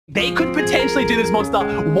They could potentially do this, Monster.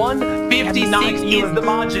 156 is the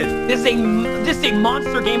margin. This is a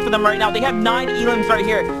monster game for them right now. They have 9 elims right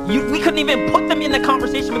here. We couldn't even put them in the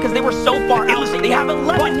conversation because they were so far out. They have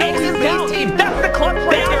 11 X's down. That's the clutch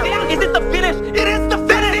right there. Is it the finish? It is the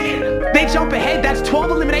finish. They jump ahead. That's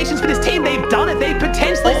 12 eliminations for this team. They've done it. They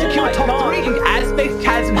potentially secure top 3. Aztecs,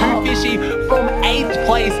 Taz, and Whofishy from 8th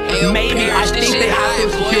place. Maybe. I think they have to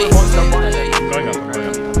secure Monster. Going up.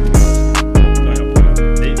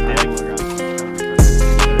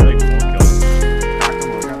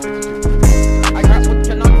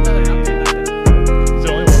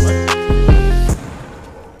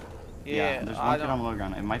 On low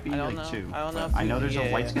ground. It might be like 2. I don't know. I know there's a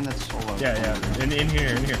white skin that's solo. Yeah. In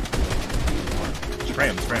here. Spray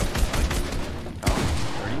him. Oh,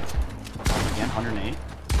 30. Again, 108.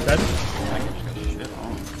 Dead.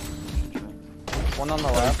 One on the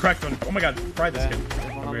left. Correct one. Oh my god, fry this kid.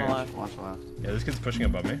 One on the left. Watch the left. Yeah, this kid's pushing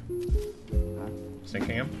above me.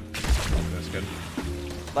 Sinking him. That's good.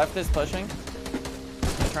 Left is pushing.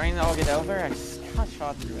 Trying to all get over. I just got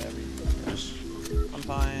shot through everything. I'm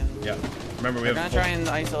fine. Yeah. Remember, we have. I'm gonna try and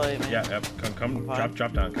isolate me. Yeah. Come.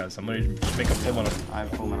 Drop down, guys. I'm gonna just make a full one of. I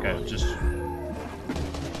have full one. Okay, just.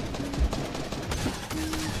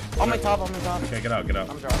 On my top. Okay, get out. I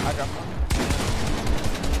dropped one.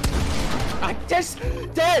 I'm just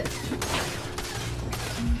dead.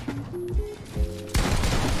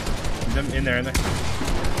 In there.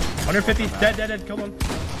 150. Dead. Killed one.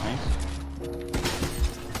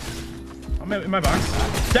 I'm in my box.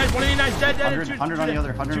 Dead. 189. Dead. 100 on the other.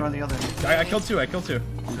 100 on the other. I killed two. I'm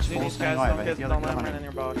just full staying alive. I hit the other kid 100. In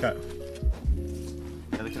your box. Okay.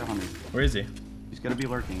 The other kid 100. Where is he? He's gonna be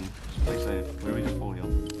lurking. Just play safe. Literally just full heal.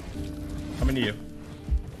 Coming to you.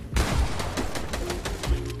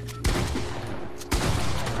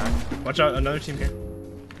 Watch out, another team here.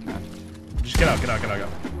 Just get out.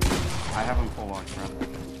 I have him full lock, bro.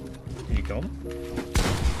 Can you kill him?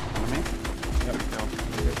 On me? Yep, kill.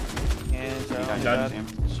 And died.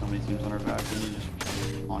 So many teams on our back, and you just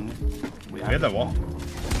on it. We had that wall.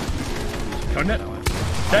 Cutting it.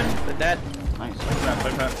 Dead. The dead. Nice.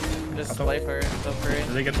 Play that. Just play for it. Feel free. Did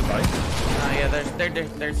they get the bite? Yeah,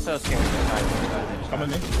 they're so scared. Come with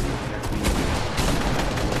me.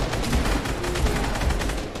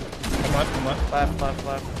 Come left.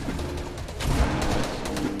 Left.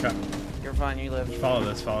 Okay. You're fine. You live. Follow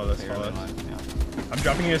this. I'm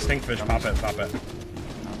dropping you a stinkfish. Pop it.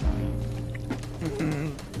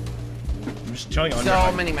 I'm just chilling under.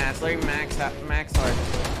 So many mats. Larry max hard.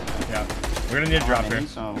 Yeah. We're gonna need a drop here.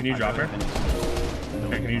 Can you drop her?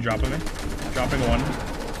 Okay, can you drop me? Dropping one.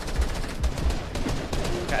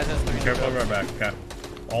 Guys, that's 3. Be careful over our back. Okay.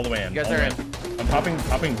 All the way in. You guys are in. I'm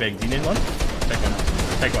popping big. Do you need one?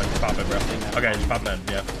 Take one. Just pop it, bro. Okay, just pop it in.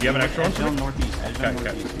 Yeah. Do you have an extra one for me? Northeast.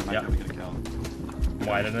 Okay. Yeah.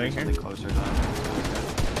 Wide ending here. Closer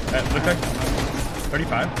Look like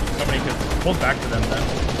 35. Somebody could pull back to them then.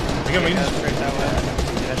 We can You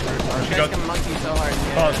guys can monkey so hard.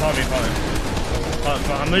 Follow me.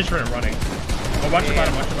 I'm literally running. Oh, watch the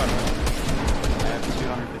bottom. I have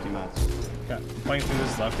 250 mats. Okay, I'm playing through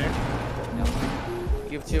this left here.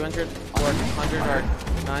 You have 200 or 100 are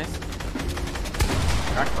nice.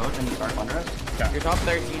 Crack both and start under us. Okay. You're top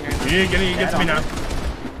 13 right now. He gets me now.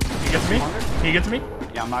 He gets me?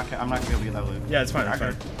 Yeah, I'm not gonna be able to get that loot. Yeah, it's fine.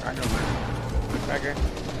 Cracker.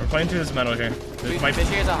 We're playing through this metal here. This might be.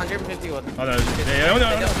 Fishy has 150 with. Oh no! No. Get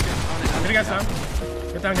the guys down.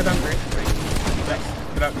 Get down. Get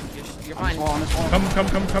up. You're fine.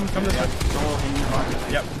 Come this way.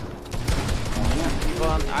 Yep.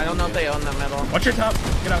 Well, I don't know if they own that metal. Watch your top.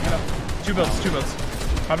 Get out. 2 builds.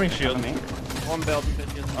 Popping shield. One build.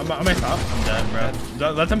 I'm my top. I'm dead,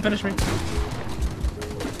 bro. Let them finish me.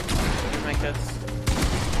 My kids.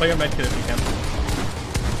 Play your med kit if you can.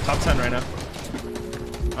 Top 10 right now.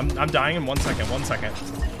 I'm dying in 1 second. 1 second.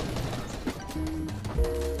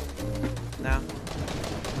 Now.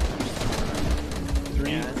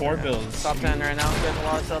 3, 4 builds. Top 10 right now. There's a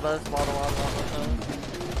lot of sellers. A lot of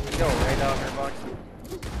Go right out of her box.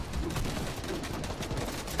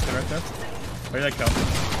 Good right there. Where did that kill?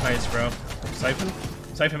 Nice, bro.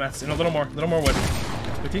 Siphon mats. And a little more wood.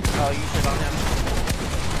 With you? Oh, you should on him.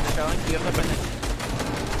 Showing? You have the finish.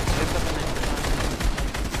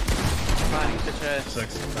 Fine, good shit. 6.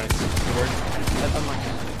 Nice. Good work. That's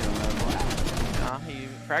unlucky. He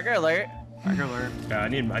fragger alert. Yeah, I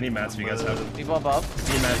need mats if you guys have. People above.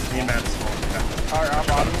 Need mats. Okay. Our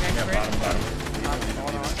bottom next Yeah, bottom.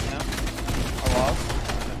 Hold on, yeah. Our walls.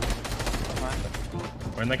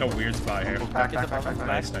 We're in like a weird spot here. Back.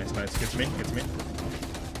 Nice. Get to me.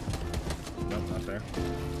 Nope, not there.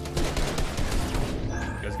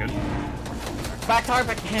 You guys good? Back tarp,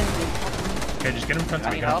 I can't. Okay, just get in front of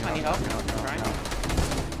I me. need help, I need help. I'm trying.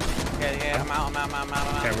 Okay, yeah, I'm out.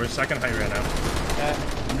 Okay, we're second height right now. Okay.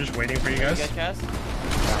 I'm just waiting for you guys. Good, Cass?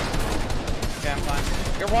 Okay, I'm fine.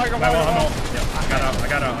 You're water, I'm all. Yeah, I got out.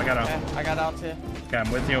 Okay, I got out too. Okay,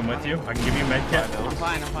 I'm with you. I can give you a med kit. I'm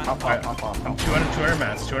fine. Alright, I'm 200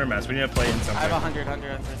 mats. We need to play in something. I have 100.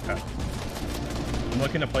 Okay. I'm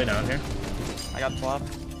looking to play down here. I got 12.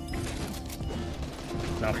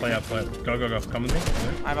 Now play up. Go. Come with me.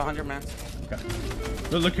 I have 100 mats. Okay.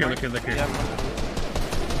 Look here. Yeah.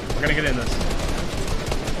 We're gonna get in this.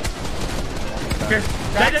 Here.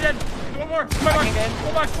 Dead. One more. Come on.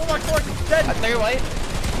 Full box. Dead. Clear white.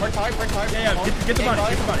 Work hard. Yeah. Get the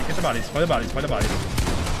bodies. Play the bodies.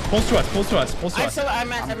 Pulls to us. I'm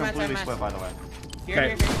completely split, by the way.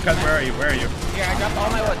 Okay. Cuz, where are you? Here, I dropped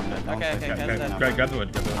all my wood. Okay. Grab the wood.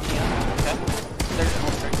 Okay.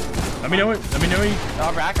 Let me know it.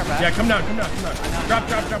 Our back. Yeah, come down.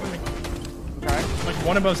 Drop with me. Okay. Like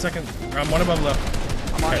one above second. One above left.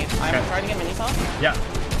 I'm on you. I'm trying to get mini sauce. Yeah.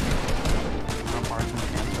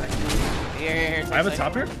 Here. I have a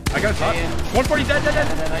top here. I got a top. Yeah. 140 dead.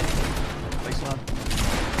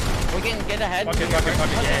 We can get ahead. Fuck it. Yeah.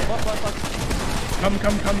 Come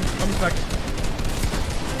back.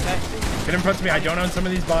 Okay. Get in front of me. I don't own some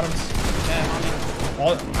of these bottoms. Okay, I'm on you.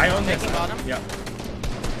 I own this. Bottom? Yeah.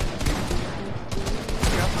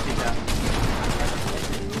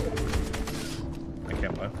 I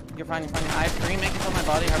can't live. You're fine. I have 3 make it on my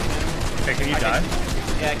body. Okay, can you die?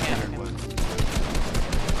 Yeah, I can.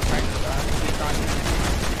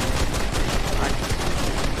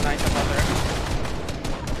 Nice above there.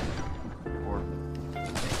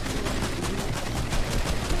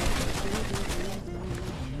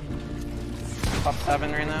 Top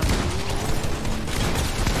 7 right now.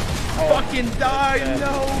 Fucking die! Yeah.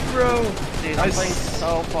 No, bro! Dude, I'm playing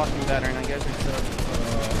so fucking better, and I guess it's so.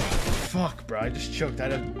 Fuck, bro. I just choked. I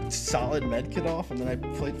had a solid med kit off, and then I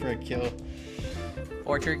played for a kill.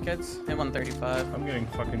 Orchard kids, hit 135. I'm getting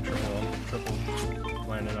fucking triple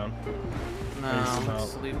landed on. No, I'm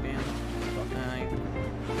sleeping.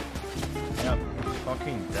 Yep,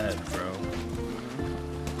 fucking dead, bro.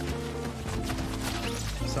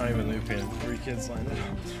 It's not even looping. 3 kids landed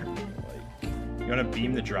on. You wanna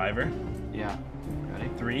beam the driver? Yeah. Ready?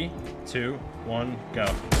 3, 2, 1, go.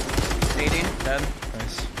 80, dead.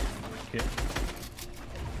 Nice. Yeah.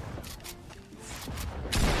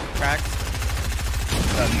 Cracked.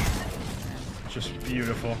 Dead. Just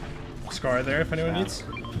beautiful. Scar there if anyone needs.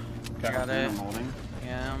 Okay. Got it. I'm holding.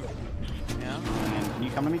 Yeah. Can you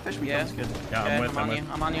come to me, Fish? Yeah. Good. Yeah, Okay, I'm with.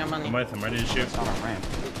 I'm on you. I'm with. I'm ready to shoot. It's on a ramp.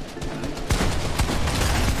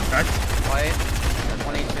 Cracked. White.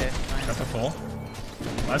 1 HP. Nice. Got the full.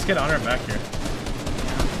 Let's get honor back here.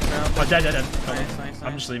 Yeah. Oh, dead. Nice.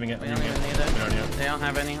 I'm just leaving it. We don't even need it. We don't need it. They don't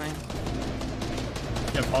have anything.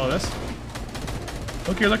 Yeah, follow this.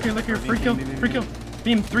 Look here. Free kill.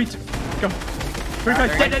 Beam. 3, 2, go. Free kill.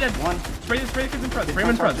 Dead. 1. Spray the kids in front. Spray him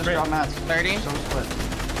in front. Just drop mats. 30. So split.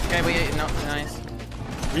 Okay, no, nice.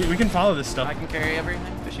 We can follow this stuff. I can carry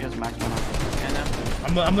everything. Fishy has max 1. Yeah,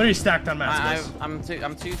 no. I'm literally stacked on mats, guys. I'm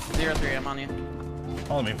 203. I'm on you.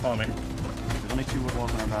 Follow me. There's only 2 wood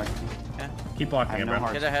walls in our back. Okay. Keep I blocking have it, no bro.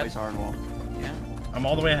 hearts. Get ahead. Place hard wall. Yeah. I'm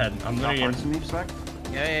all the way ahead. I'm Drop literally in. hearts to me, Spec?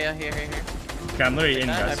 Yeah. Here. Okay, I'm literally in,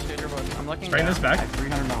 I guys. have 200 wood. I'm looking Spraying down. this I back. have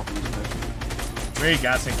 300 metal from these fish. Very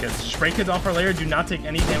gassing, kids. Spray kids off our layer. Do not take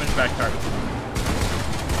any damage back target.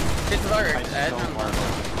 Kids lower. I Dead. so I'm far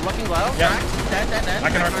low. looking low. Yeah. Cracked. Dead. I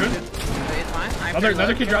can arc food. It's fine.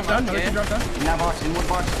 Another kid dropped down. In that box, in wood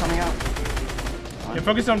box, coming out. Yeah,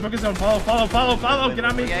 focus zone. Follow. Get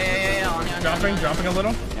on me. Yeah. On you. Dropping a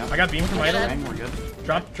little. Yeah. I got beam from idle. Bang, we're good.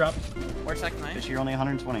 Drop. We're second Fish night. here only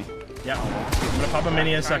 120. Yeah. I'm gonna pop a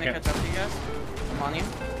mini in a Trying to second. catch up to you guys. I'm on you.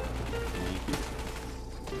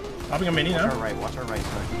 Popping a mini Watch now. our right,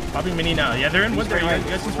 sir. Popping mini now. Yeah, they're in wood there. You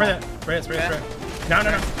guys can spray that. Spray it. No. I'm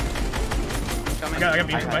I coming. got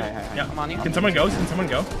beam from Hi. Yeah. I'm on you. Can someone go? Can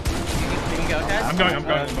you go, guys? I'm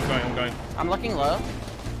going. I'm looking low.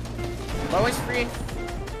 Low is free.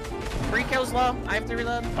 3 kills low. I have to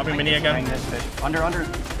reload. Popping mini Bang again. this fish. Under. You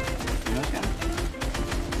know again.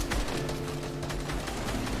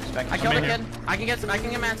 I killed a kid. I can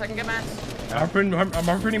get mats. I'm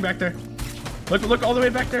harpooning back there. Look all the way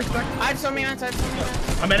back there. I have so many mats.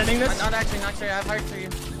 I'm editing this. Not actually, not sure. I have hearts for you.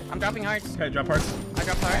 I'm dropping hearts. Okay, drop hearts. I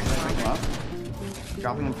dropped hearts.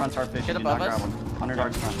 Dropping in front, start fish. Get You did not above grab us. 100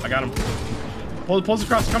 yards front. I got him. Pulls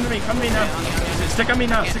across. Come to me now. Stick on me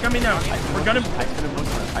now. We're gonna. I could have looked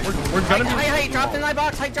for it. We're gonna be. Hey, dropped in my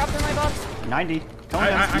box. 90.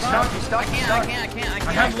 I He's stuck. I can't.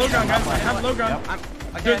 I have low ground, guys. I have low ground. Yep.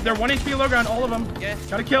 Dude, they're 1 HP low ground, all of them. Yeah.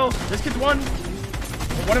 Gotta kill. This kid's one.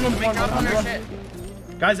 One of them.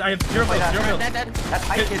 Guys, I have 0 builds. 0 builds. That's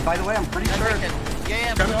high kid, by the way. I'm pretty sure.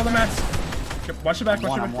 Yeah. Grab me all the mats. Watch your back.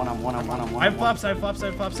 Watch your back. I'm one. I have flops. I have flops.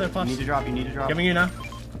 You need to drop. Giving you now.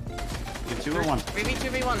 You have 2 or 1.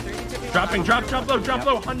 3v2v1. 3v2v1. Dropping. Drop low. Drop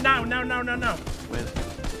low. Now. With.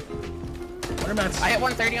 What are mats? I hit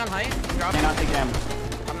 130 on height. Dropping. Cannot take damage.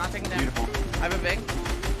 I'm not taking damage. Beautiful. I have a big.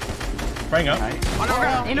 Spraying up. Right.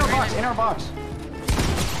 Oh, no. In our box.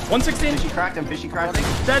 116. Fishy cracked him.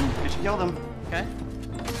 Dead. Fishy killed him. Okay.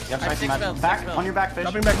 You have I have 6 builds. back on your back, fish.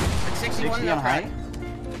 Dropping back. 61 60 no on crack. height.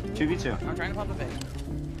 2v2. I'm trying to pop a big.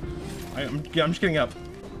 I'm just getting up.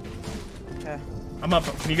 Okay. I'm up.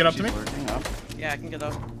 Can you get up to me? Lurking up. Yeah, I can get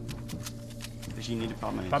up. Fishy, you need to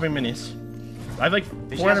pop minis. Popping minis. I have like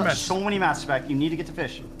Fishy 400 has mats. so many mats back. You need to get to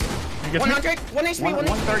fish. You get to me? 100, 1 HP, 1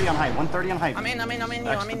 130 on height. 130 on height. I'm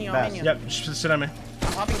in you. Yep, just sit on me.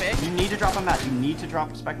 I'm popping big. You need to drop a mat. You need to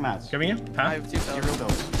drop spec mats. Giving you? I Huh? have 2 Zero builds.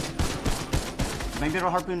 builds. Maybe it'll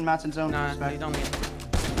harpoon mats in zone. Nah, spec. you don't need.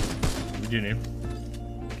 You do need.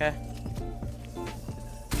 Okay.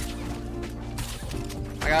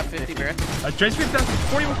 I got 50 bear. Trace feet down.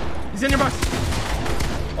 41. He's in your box.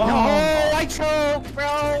 Oh, Oh, I choked,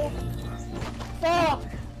 bro. Fuck.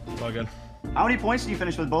 it's all good. How many points did you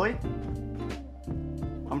finish with, Bully?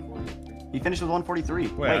 You finished with 143.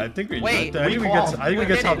 Wait, I think we. Wait, I think we get. I think we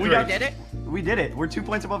get top 3. We did it. We did it. We're 2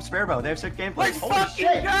 points above Sparebow. They have 6 gameplays. Let's Holy fucking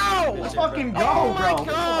shit. go! Let's fucking go, Oh bro. my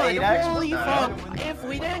god! Wait, actually, Holy fuck! If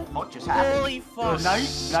we didn't, what just happened? holy fuck!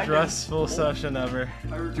 Stressful session ever.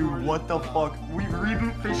 Dude, what the fuck? We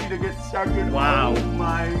reboot Fishy to get second. Wow. Oh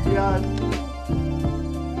my god.